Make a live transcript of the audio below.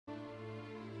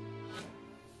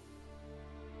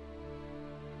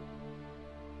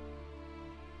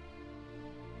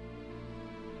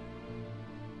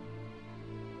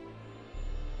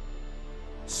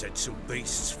said some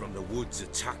beasts from the woods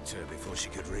attacked her before she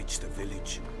could reach the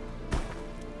village.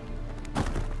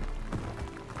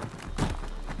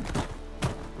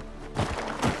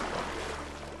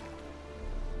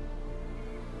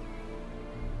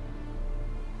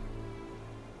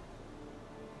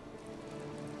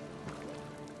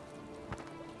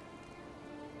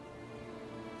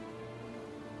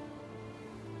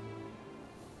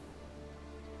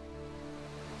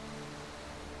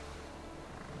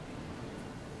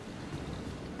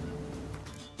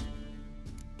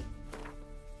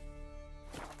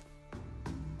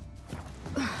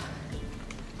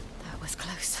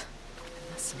 Close.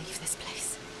 I must leave this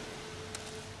place.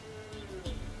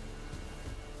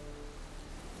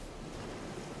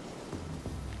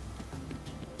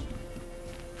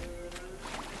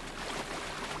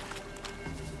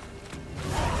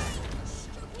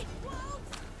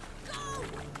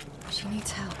 She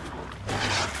needs help.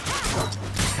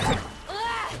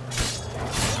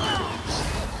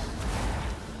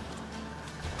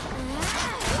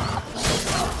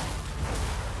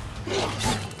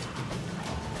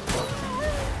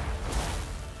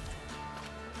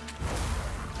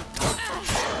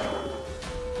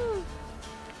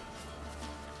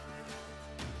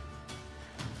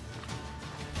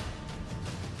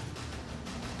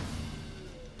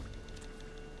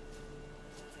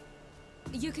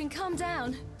 You can calm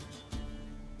down.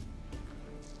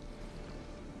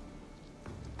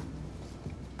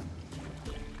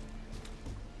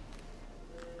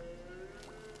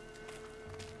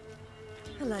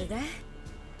 Hello there.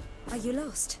 Are you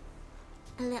lost?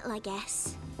 A little, I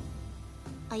guess.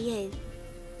 Are you?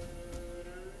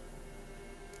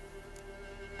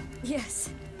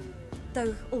 Yes.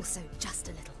 Though also just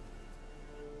a little.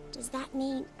 Does that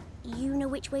mean you know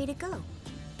which way to go?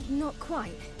 Not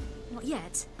quite. Not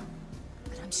yet.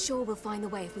 But I'm sure we'll find the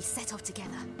way if we set off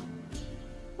together.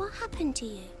 What happened to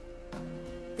you?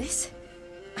 This?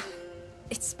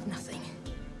 It's nothing.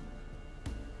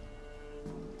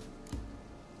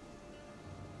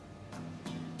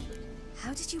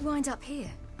 How did you wind up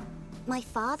here? My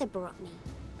father brought me.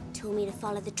 Told me to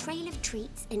follow the trail of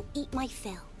treats and eat my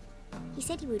fill. He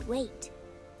said he would wait.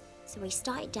 So I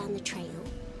started down the trail.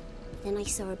 Then I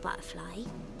saw a butterfly,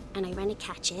 and I ran to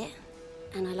catch it,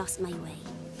 and I lost my way.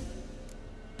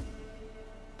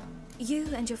 You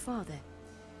and your father,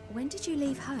 when did you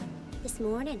leave home? This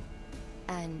morning.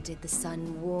 And did the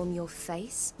sun warm your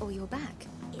face or your back?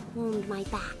 It warmed my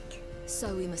back.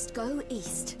 So we must go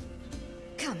east.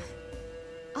 Come,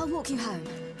 I'll walk you home.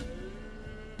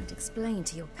 And explain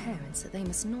to your parents that they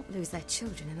must not lose their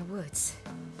children in the woods.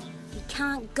 We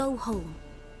can't go home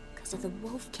because of the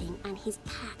Wolf King and his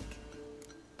pack.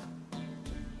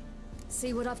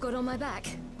 See what I've got on my back?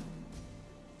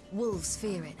 Wolves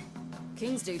fear it.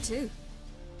 Kings do too.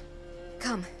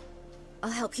 Come,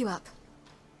 I'll help you up.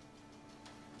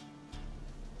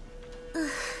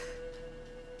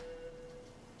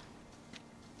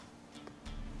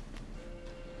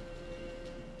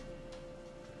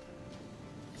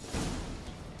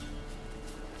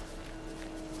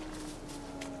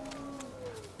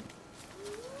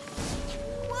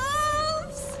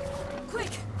 Wolves!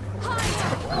 Quick,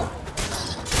 hide!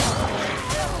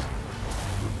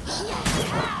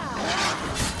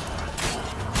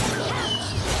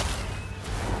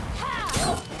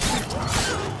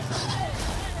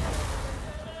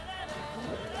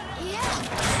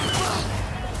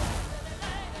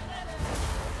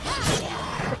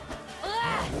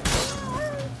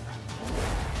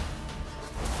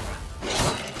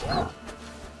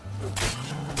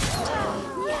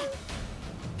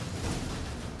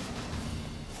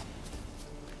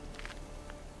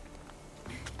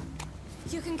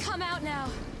 You can come out now.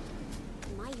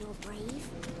 My, you're brave.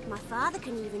 My father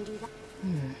can even do that.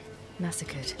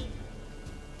 Massacred.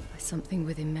 By something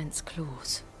with immense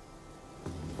claws.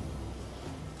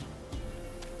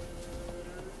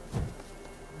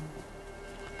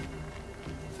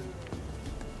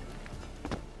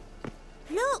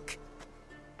 Look!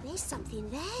 There's something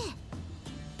there.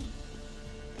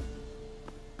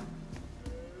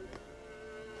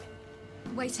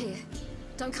 Wait here.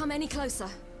 Don't come any closer.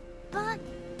 But...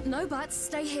 No buts.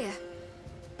 Stay here.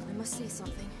 I must see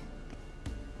something.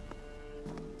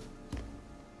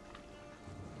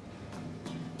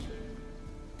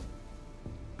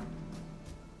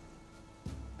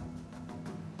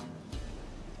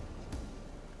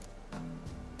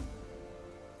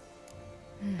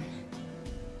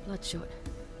 Bloodshot,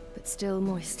 but still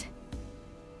moist.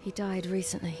 He died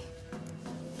recently.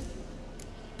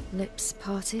 Lips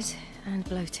parted and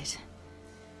bloated.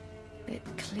 Bit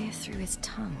clear through his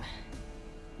tongue.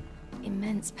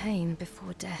 Immense pain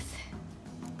before death.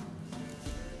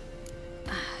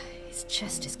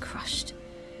 chest is crushed.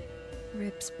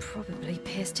 Ribs probably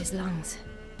pierced his lungs.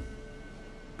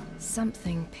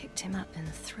 Something picked him up and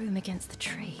threw him against the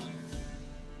tree.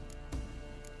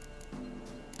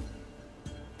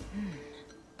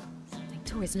 Something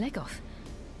tore his leg off.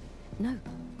 No,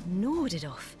 gnawed it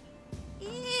off. Ew,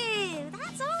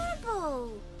 that's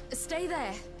horrible! Stay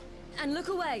there, and look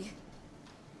away.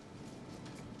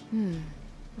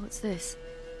 What's this?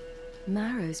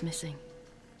 Marrow's missing.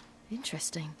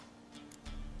 Interesting.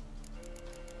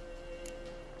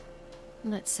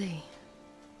 Let's see.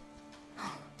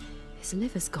 His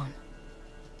liver's gone.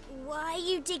 Why are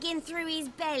you digging through his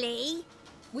belly?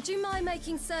 Would you mind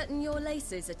making certain your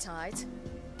laces are tied?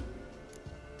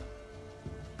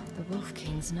 The Wolf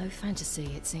King's no fantasy,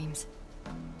 it seems.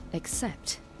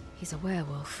 Except he's a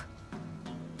werewolf.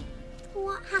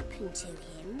 What happened to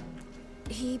him?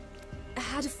 He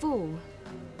had a fall.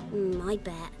 I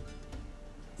bet.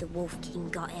 The Wolf King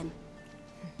got him.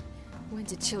 When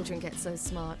did children get so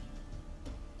smart?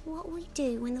 What'll we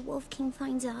do when the Wolf King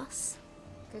finds us?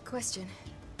 Good question.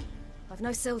 I've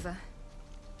no silver,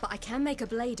 but I can make a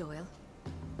blade oil.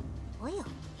 Oil?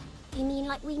 You mean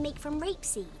like we make from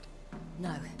rapeseed?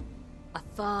 No, a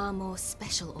far more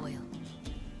special oil.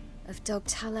 Of dog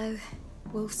tallow,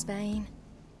 wolf's bane,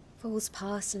 fool's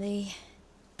parsley,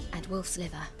 and wolf's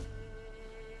liver.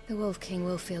 The Wolf King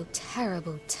will feel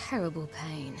terrible, terrible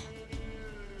pain.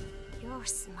 You're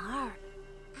smart.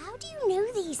 How do you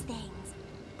know these things?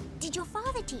 Did your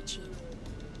father teach you?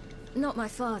 Not my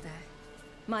father.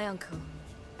 My uncle.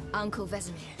 Uncle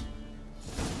Vesemir.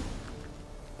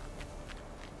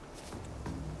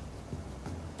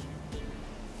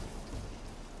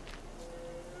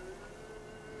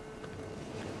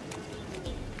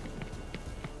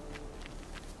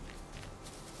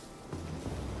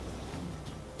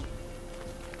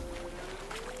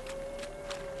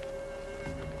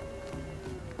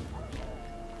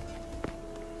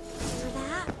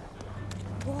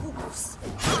 Wolves.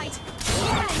 Right!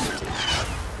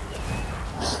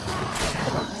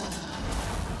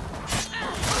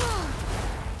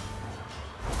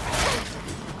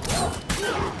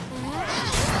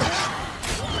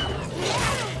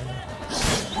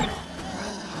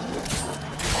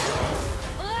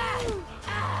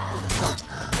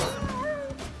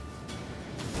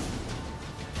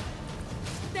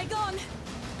 They're gone!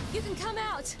 You can come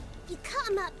out! You cut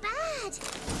him up bad.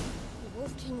 The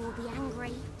Wolf King will be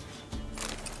angry.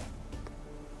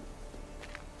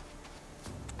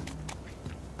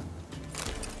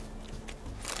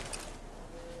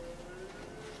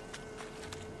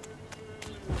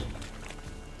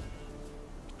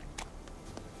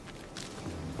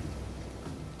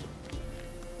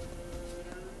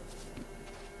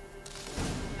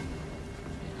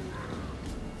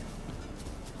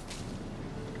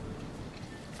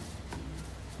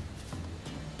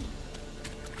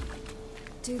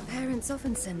 Do parents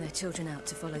often send their children out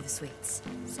to follow the sweets?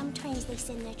 Sometimes they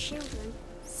send their children.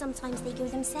 Sometimes they go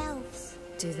themselves.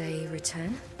 Do they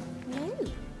return? No.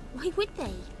 Why would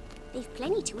they? They've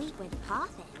plenty to eat where the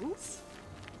path ends.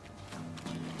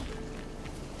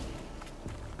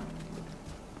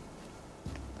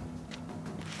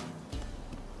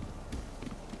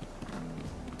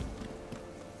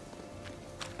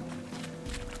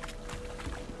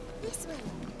 This way.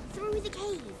 Through the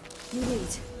cave. You lead.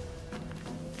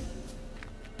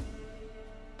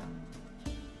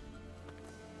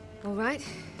 All right,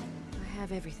 I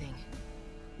have everything.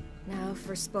 Now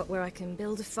for a spot where I can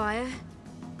build a fire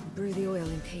and brew the oil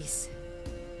in peace.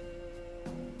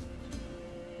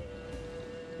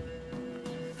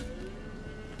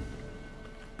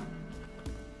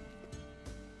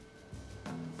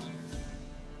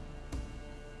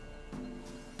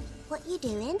 What you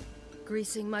doing?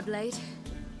 Greasing my blade.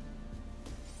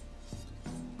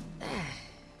 There.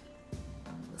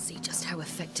 We'll see just how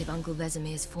effective Uncle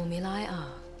Vesemir's formulae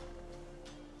are.